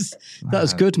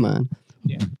 That's good, man.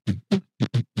 Yeah.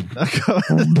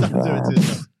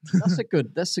 That's a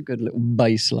good little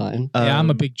bass line. Yeah, I'm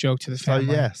a big joke to the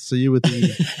family. So you were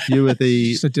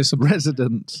the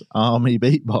resident army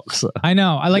beatboxer. I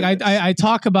know. I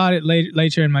talk about it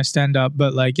later in my stand up,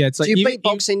 but like it's like do you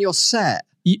beatbox in your set?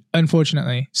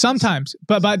 Unfortunately, sometimes.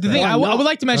 But the thing I would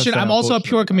like to mention, I'm also a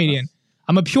pure comedian.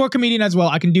 I'm a pure comedian as well.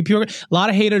 I can do pure. A lot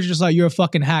of haters are just like, you're a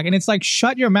fucking hack, and it's like,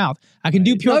 shut your mouth. I can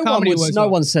do pure comedy. No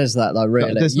one says that though.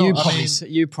 Really,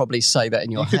 you probably say that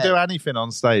in your head. You could do anything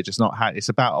on stage. It's not hack. It's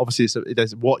about obviously.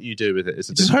 There's what you do with it.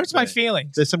 It just hurts my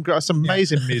feelings. There's some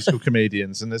amazing musical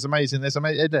comedians, and there's amazing.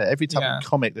 Every type of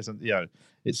comic.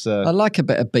 It's. I like a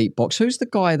bit of beatbox. Who's the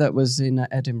guy that was in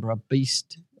Edinburgh?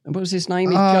 Beast. What was his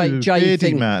name?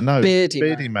 Beardy Man. No,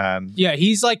 Beardy Man. Yeah,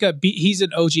 he's like he's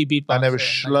an OG beatboxer. And there was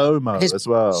Shlomo as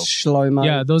well. Shlomo.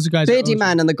 Yeah, those guys. Beardy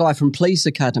Man and the guy from Police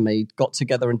Academy got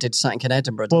together and did something in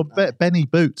Edinburgh. Well, Benny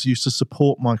Boots used to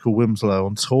support Michael Winslow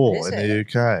on tour in the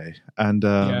UK. And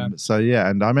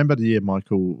and I remember the year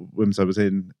Michael Winslow was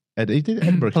in. He did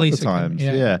Edinburgh a couple of times.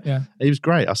 Yeah. He was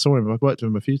great. I saw him. I've worked with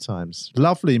him a few times.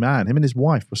 Lovely man. Him and his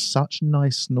wife were such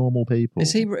nice, normal people.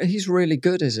 Is he? He's really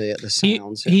good, is he, at the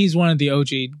sounds? He's one of the OG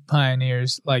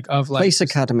pioneers, of Police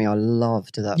Academy. I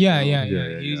loved that. Yeah.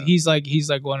 He's like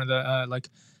one of the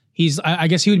I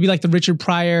guess he would be like the Richard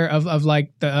Pryor of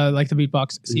like the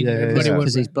beatbox scene.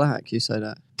 Because he's black. You say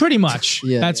that. Pretty much.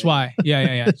 Yeah. That's why.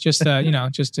 Yeah. Just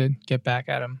just to get back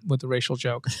at him with the racial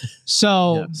joke.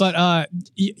 So, but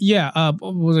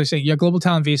what was I saying? Yeah, global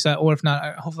talent visa, or if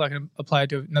not, hopefully I can apply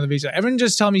to another visa. Everyone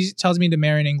just tells me to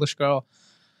marry an English girl.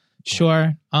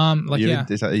 Sure. Are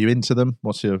you into them?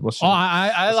 What's your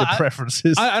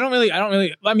preferences? I don't really.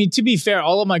 I mean, to be fair,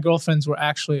 all of my girlfriends were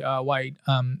actually white.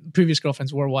 Previous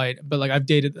girlfriends were white, but like I've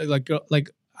dated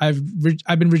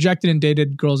I've been rejected and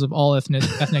dated girls of all ethnic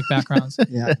backgrounds.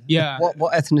 Yeah.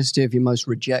 What ethnicity have you most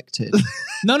rejected?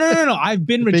 No. I've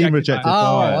been rejected.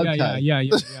 Okay. Yeah.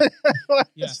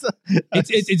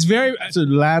 It's very. It's a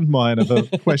landmine of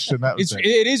a question.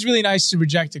 It is really nice to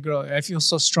reject a girl. I feel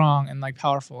so strong and like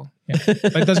powerful. Yeah.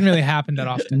 But it doesn't really happen that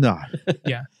often. No.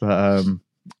 Yeah. But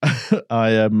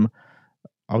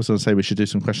I was going to say we should do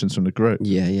some questions from the group.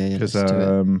 Yeah. Let's do it.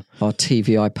 Our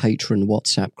TVI patron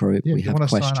WhatsApp group. We have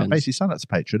questions. Basically, sign up to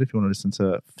Patreon if you want to listen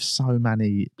to so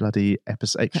many bloody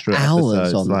extra hours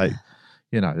episodes. On like,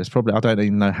 there's probably, I don't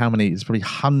even know how many. It's probably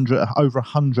over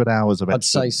 100 hours of it. I'd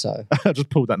say so. I just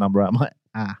pulled that number out of my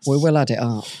ass. We will add it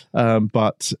up.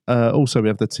 But also we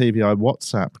have the TVI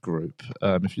WhatsApp group.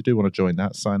 If you do want to join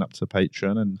that, sign up to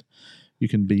Patreon and you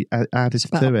can be added to it. It's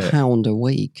about £1 a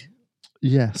week.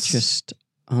 Yes. Just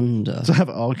under. To have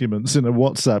arguments in a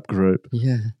WhatsApp group.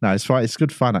 Yeah. No, it's fine. It's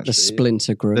good fun, actually. The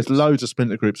splinter group. There's loads of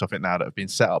splinter groups, I think, now that have been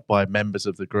set up by members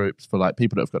of the groups for like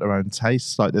people that have got their own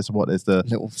tastes. Like there's the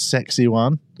little sexy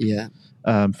one. Yeah.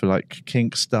 For like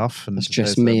kink stuff. And it's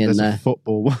just me in there. A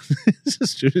football one. It's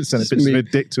just Stuart sending bits of a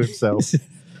dick to himself.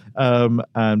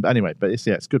 And anyway, but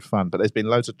it's good fun. But there's been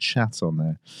loads of chat on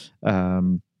there.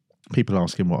 People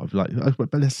asking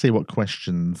but let's see what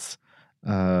questions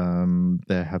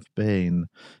there have been, and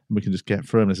we can just get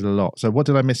through them. There's a lot. So what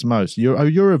did I miss most?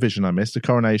 Eurovision I missed. The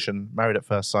Coronation, Married at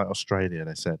First Sight Australia,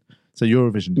 they said. So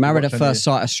Eurovision. Married at First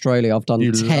Sight Australia, I've done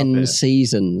 10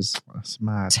 seasons. That's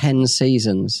mad. 10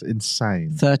 seasons.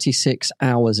 Insane. 36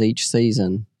 hours each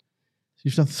season.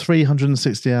 You've done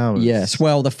 360 hours. Yes.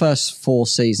 Well, the first 4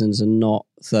 seasons are not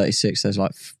 36. There's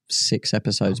like 6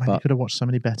 episodes. But you could have watched so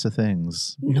many better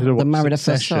things. The Married at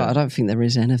First Sight. I don't think there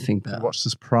is anything better. Watch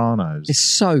The Sopranos. It's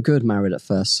so good, Married at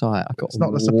First Sight. It's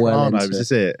not The Sopranos,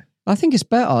 is it? I think it's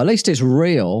better. At least it's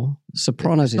real.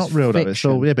 Sopranos is not real, though. It's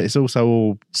all, but it's also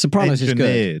all Sopranos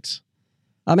engineered. Is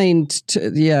good. I mean,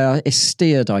 it's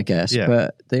steered, I guess,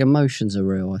 but the emotions are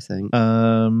real, I think.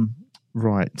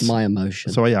 Right. My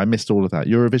emotion. So, I missed all of that.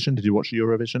 Eurovision, did you watch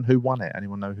Eurovision? Who won it?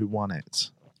 Anyone know who won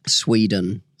it?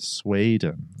 Sweden.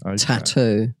 Okay.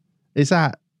 Tattoo. Is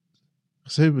that...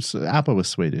 ABBA was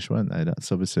Swedish, weren't they? That's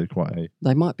obviously quite a...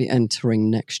 They might be entering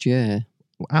next year.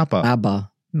 ABBA?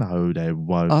 No, they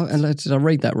won't. Oh, did I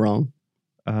read that wrong?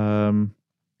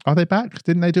 Are they back?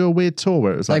 Didn't they do a weird tour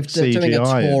where it was like CGI? They're doing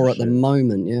a tour at the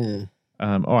moment, yeah.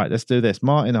 All right, let's do this.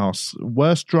 Martin asks,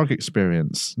 worst drug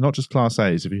experience, not just Class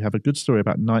A's. If you have a good story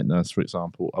about Night Nurse, for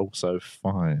example, also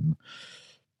fine.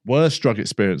 Worst drug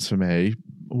experience for me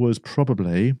was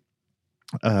probably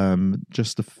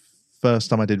just the first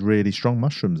time I did really strong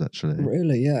mushrooms, actually.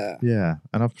 Really, yeah. Yeah,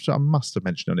 and I must have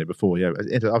mentioned on it before. Yeah,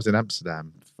 I was in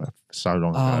Amsterdam so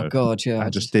long ago. Oh, God, yeah. I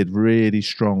just did really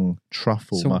strong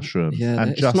truffle mushrooms. Yeah,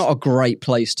 and it's not a great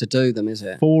place to do them, is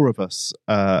it? 4 of us,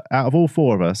 out of all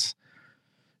 4 of us,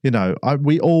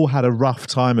 we all had a rough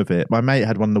time of it. My mate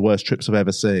had one of the worst trips I've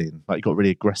ever seen. Like, he got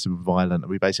really aggressive and violent, and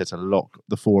we basically had to lock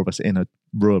the 4 of us in a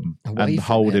room and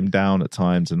hold him down at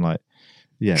times and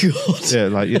yeah,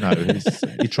 God.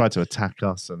 He tried to attack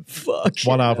us, and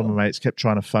one of my mates kept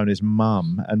trying to phone his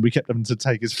mum, and we kept having to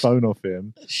take his phone off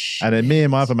him. And then me and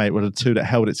my other mate were the 2 that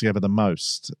held it together the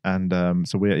most. And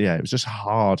so it was just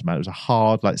hard, man. It was a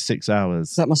hard 6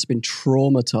 hours. That must have been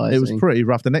traumatizing. It was pretty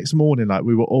rough. The next morning,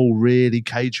 we were all really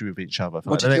cagey with each other.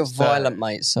 What did your violent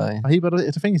mate say?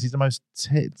 The thing is, he's the most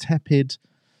tepid,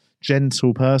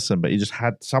 gentle person, but he just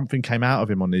had something came out of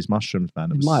him on these mushrooms,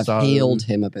 man. It might have healed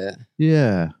him a bit.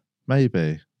 Yeah,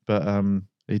 maybe. But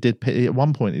he did. At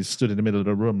one point, he stood in the middle of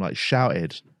the room,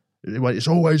 shouted, He went, it's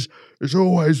always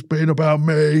been about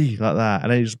me, like that.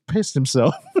 And then he just pissed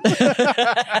himself.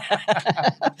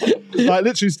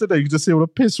 Literally stood there, you could just see all the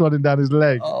piss running down his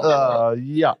leg. Oh,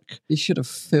 yuck. You should have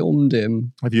filmed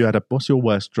him. What's your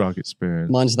worst drug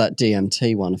experience? Mine's that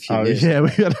DMT one a few years ago. We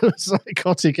had a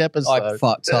psychotic episode. I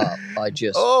fucked up. I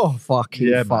just fucked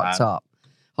up.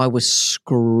 I was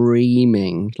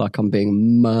screaming like I'm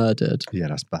being murdered. Yeah,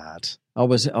 that's bad. I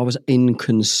was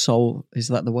inconsolable. Is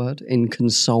that the word?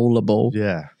 Inconsolable.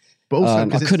 Yeah. But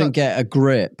also, I couldn't get a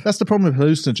grip. That's the problem with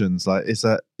hallucinogens. Like, is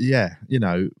that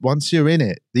once you're in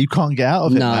it, you can't get out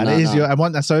of it.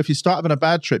 And so if you start having a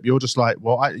bad trip, you're just like,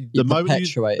 well, the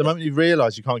moment you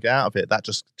realise you can't get out of it, that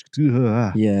just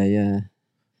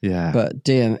Yeah. But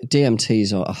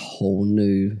DMTs are a whole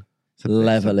new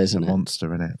level, isn't it?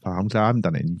 Monster, in it. I haven't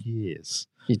done it in years.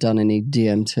 You done any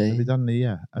DMT? Have you done any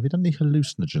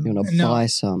hallucinogens? You want to buy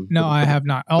some? No, I have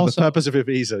not. Also, for the purpose of your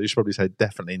visa, you should probably say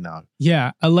definitely no.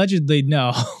 Yeah, allegedly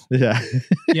no. Yeah.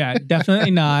 Yeah,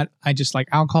 definitely not. I just like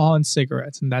alcohol and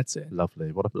cigarettes, and that's it.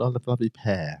 Lovely. What a lovely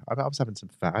pair. I was having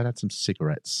I had some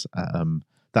cigarettes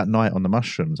that night on the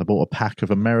mushrooms. I bought a pack of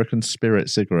American Spirit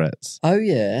cigarettes. Oh,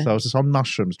 yeah. So I was just on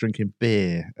mushrooms, drinking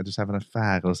beer and just having a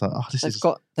fag. I was like, this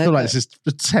is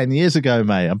 10 years ago,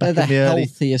 mate. I'm back in the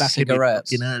healthiest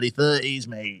cigarettes. In early 30s,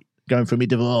 mate. Going through my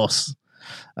divorce.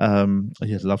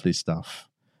 Lovely stuff.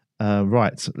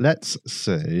 Right, let's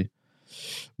see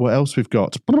what else we've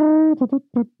got.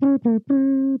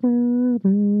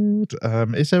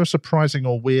 Is there a surprising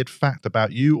or weird fact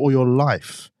about you or your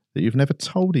life that you've never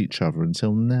told each other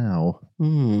until now?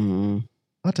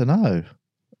 I don't know.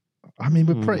 I mean,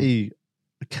 we're pretty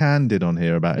candid on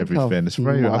here about everything. It's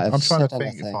very. I'm trying to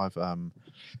think if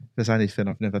there's anything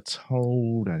I've never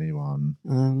told anyone.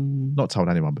 Not told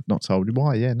anyone, but not told.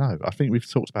 Why? Yeah, no. I think we've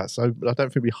talked about so. I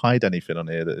don't think we hide anything on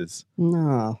here that is.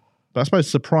 No. But I suppose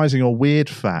surprising or weird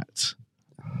fact.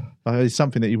 It's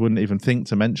something that you wouldn't even think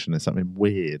to mention. It's something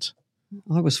weird.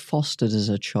 I was fostered as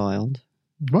a child.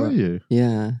 Were you?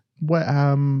 Yeah.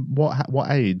 What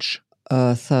age?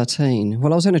 13.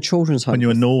 Well, I was in a children's home. When you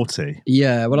were naughty?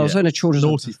 Yeah. Well, I was in a children's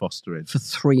home. Naughty fostering. For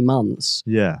 3 months.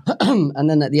 Yeah. And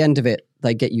then at the end of it,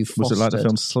 they get you fostered. Was it like the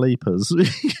film Sleepers?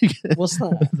 What's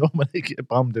that? When they get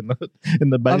bummed in the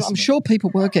basement. I'm sure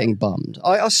people were getting bummed.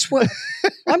 I swear.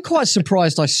 I'm quite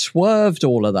surprised I swerved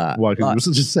all of that. Why? Because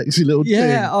you were such a sexy little thing.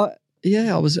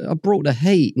 I brought the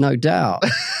heat, no doubt.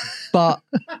 But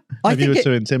I think you were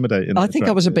too intimidating. I think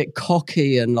I was a bit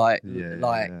cocky and I don't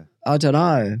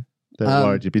know. They were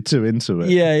worried you'd be too into it.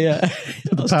 Yeah.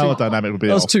 The power dynamic would be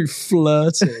off. I was too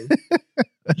flirty.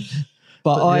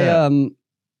 But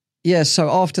so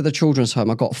after the children's home,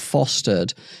 I got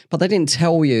fostered. But they didn't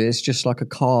tell you. It's just like a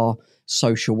car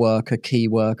social worker, key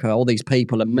worker, all these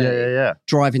people and me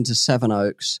driving to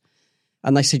Sevenoaks.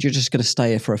 And they said, you're just going to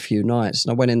stay here for a few nights.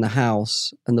 And I went in the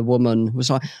house and the woman was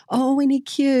like, oh, isn't he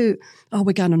cute? Oh,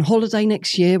 we're going on holiday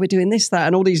next year. We're doing this, that,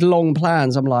 and all these long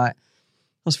plans. I'm like, I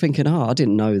was thinking, I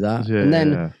didn't know that. Yeah, and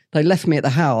then they left me at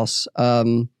the house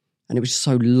and it was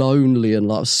so lonely and it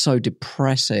was so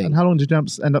depressing. And how long did you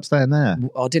end up staying there?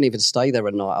 I didn't even stay there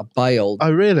a night. I bailed.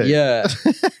 Oh, really? Yeah.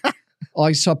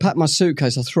 So I packed my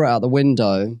suitcase. I threw it out the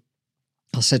window.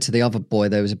 I said to the other boy,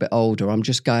 they was a bit older, I'm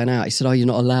just going out. He said, oh, you're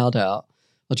not allowed out.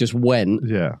 I just went.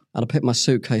 Yeah. And I picked my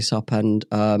suitcase up and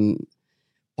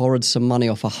borrowed some money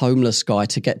off a homeless guy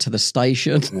to get to the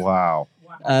station. Wow.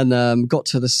 And got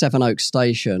to the Sevenoaks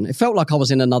station. It felt like I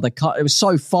was in another car. It was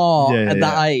so far at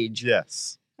that age.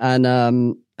 Yes. And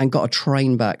got a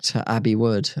train back to Abbey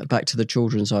Wood, back to the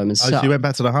children's home. And so you went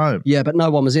back to the home? Yeah, but no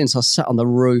one was in. So I sat on the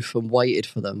roof and waited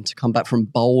for them to come back from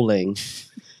bowling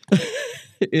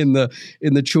in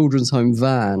the children's home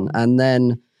van. And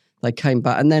then they came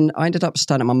back. And then I ended up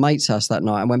staying at my mate's house that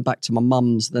night. I went back to my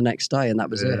mum's the next day and that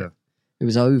was it. It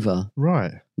was over.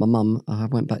 Right. I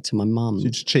went back to my mum. So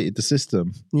you just cheated the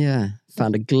system. Yeah.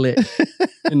 Found a glitch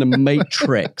in the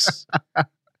matrix.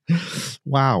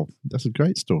 Wow. That's a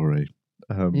great story.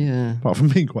 Apart from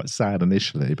being quite sad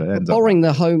initially, but ends borrowing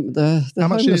the home. How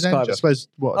much did it end? I suppose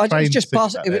what? It was just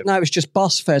bus. It was just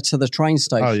bus fare to the train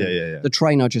station. Oh yeah. The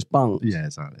train I just bunked. Yeah,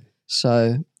 exactly.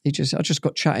 So I just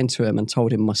got chatting to him and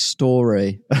told him my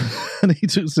story. And he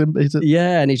took some.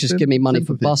 And he just gave me money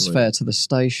for bus fare to the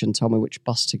station. Told me which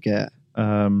bus to get.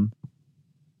 Sorry,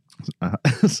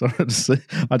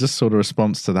 I just saw the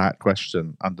response to that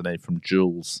question underneath from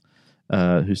Jules.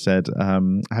 Who said,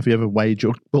 have you ever weighed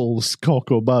your balls, cock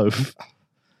or both?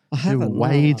 I haven't. You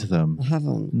weighed them? I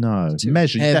haven't. No. You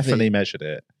definitely measured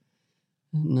it.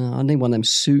 No, I need one of them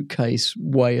suitcase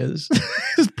weighers.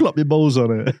 Just plop your balls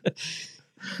on it.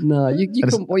 No, you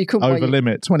couldn't. Well, you couldn't over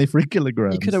limit, 23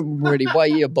 kilograms. You couldn't really weigh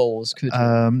your balls, could you?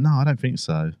 No, I don't think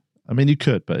so. I mean, you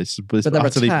could, but it's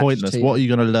utterly pointless. What are you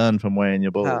going to learn from weighing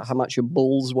your balls? How much your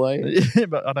balls weigh?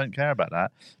 But I don't care about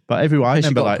that. But everyone, I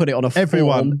remember, like, put it on a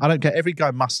everyone, form. I don't care. Every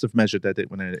guy must have measured their dick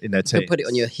when they're in their teens. You put it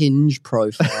on your Hinge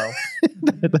profile.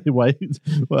 They weigh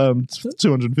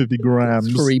 250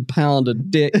 grams. 3 pound of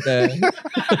dick there.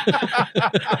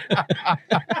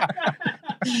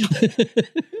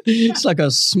 It's like a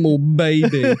small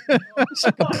baby. It's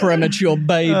like a premature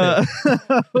baby.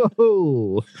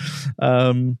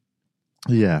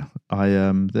 Yeah,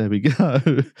 there we go.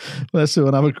 Let's do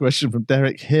another question from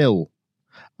Derek Hill.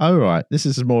 All right, this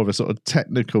is more of a sort of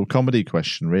technical comedy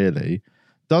question, really.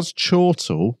 Does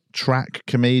Chortle track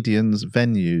comedians'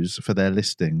 venues for their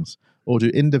listings, or do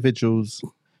individuals,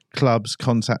 clubs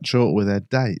contact Chortle with their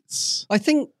dates? I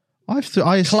think I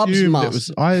clubs assumed must. it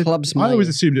was. I I always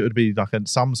assumed it would be like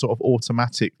some sort of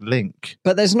automatic link.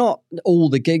 But there's not all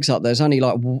the gigs up. There's only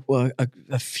like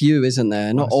a few, isn't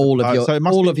there? Not all of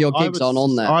your gigs aren't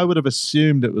on there. I would have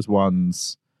assumed it was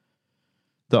ones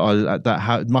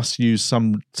that must use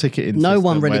some ticketing. No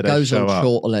one really goes on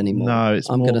Chortle anymore. No,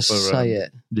 I'm going to say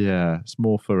it. Yeah, it's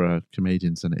more for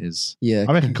comedians than it is. Yeah,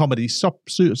 I reckon comedy,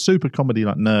 super comedy,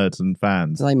 like nerds and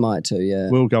fans. They might too. Yeah,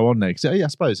 will go on there. Yeah, I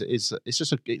suppose it is. It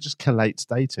just collates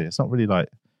data. It's not really like.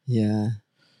 Yeah.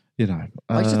 You know,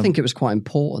 I used to think it was quite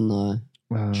important though.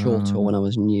 Chortle when I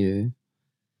was new.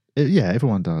 Yeah,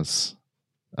 everyone does.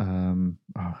 You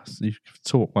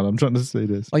talk while I'm trying to see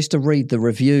this. I used to read the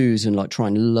reviews and like try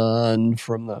and learn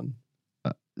from them.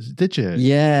 Did you?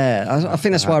 Yeah, I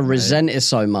think that's why I resent it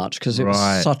so much, because it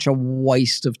was such a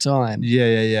waste of time.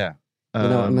 Yeah. You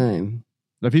know what I mean?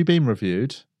 Have you been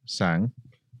reviewed, Sang?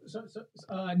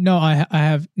 No, I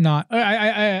have not.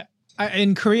 I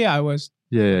in Korea I was.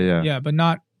 Yeah. Yeah, but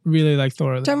not really like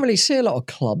thoroughly. Don't really see a lot of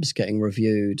clubs getting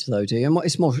reviewed though, do you?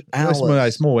 It's more hours.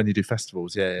 It's more when you do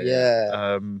festivals.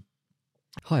 Yeah.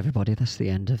 Hi everybody, that's the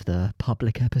end of the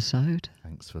public episode.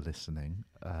 Thanks for listening.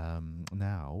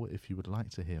 Now, if you would like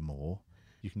to hear more,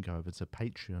 you can go over to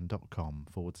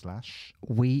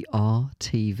patreon.com/We Are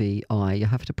TVI. You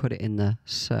have to put it in the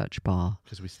search bar.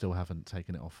 Because we still haven't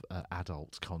taken it off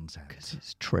adult content. Because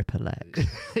it's triple X.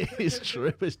 It's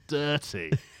true. It's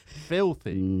dirty.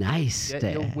 Filthy. Nice.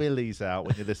 Get your willies out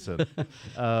when you listen.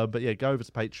 But yeah, go over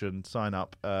to Patreon, sign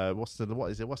up. What's the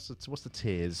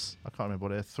tiers? I can't remember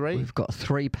what they're. 3? We've got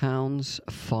 £3,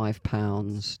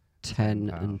 £5, 10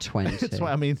 and 20.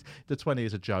 I mean, the 20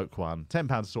 is a joke one.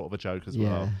 £10 is sort of a joke as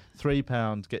well.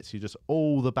 £3 gets you just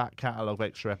all the back catalogue of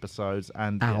extra episodes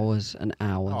and hours and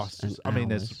hours. There's I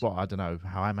don't know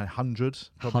how 100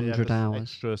 hours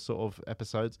extra sort of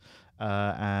episodes.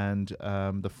 And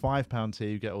the £5 tier,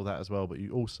 you get all that as well. But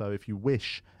you also, if you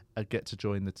wish, get to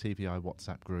join the TVI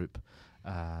WhatsApp group.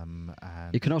 And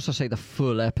you can also see the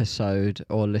full episode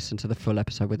or listen to the full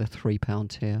episode with a £3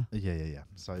 tier. Yeah.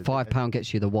 So £5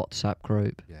 gets you the WhatsApp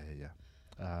group. Yeah.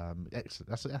 Excellent.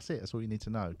 That's it. That's all you need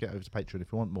to know. Get over to Patreon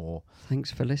if you want more.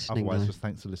 Thanks for listening. Otherwise, just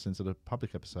thanks for listeing to the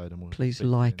public episode. And please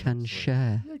like and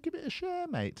share. Yeah, give it a share,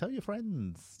 mate. Tell your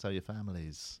friends. Tell your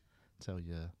families. Tell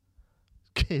your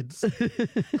kids.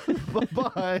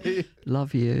 Bye-bye.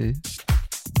 Love you.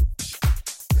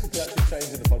 You're actually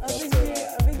changing the podcast. They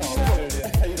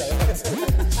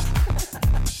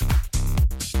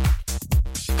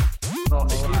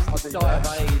used to die of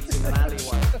AIDS in an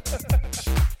alleyway.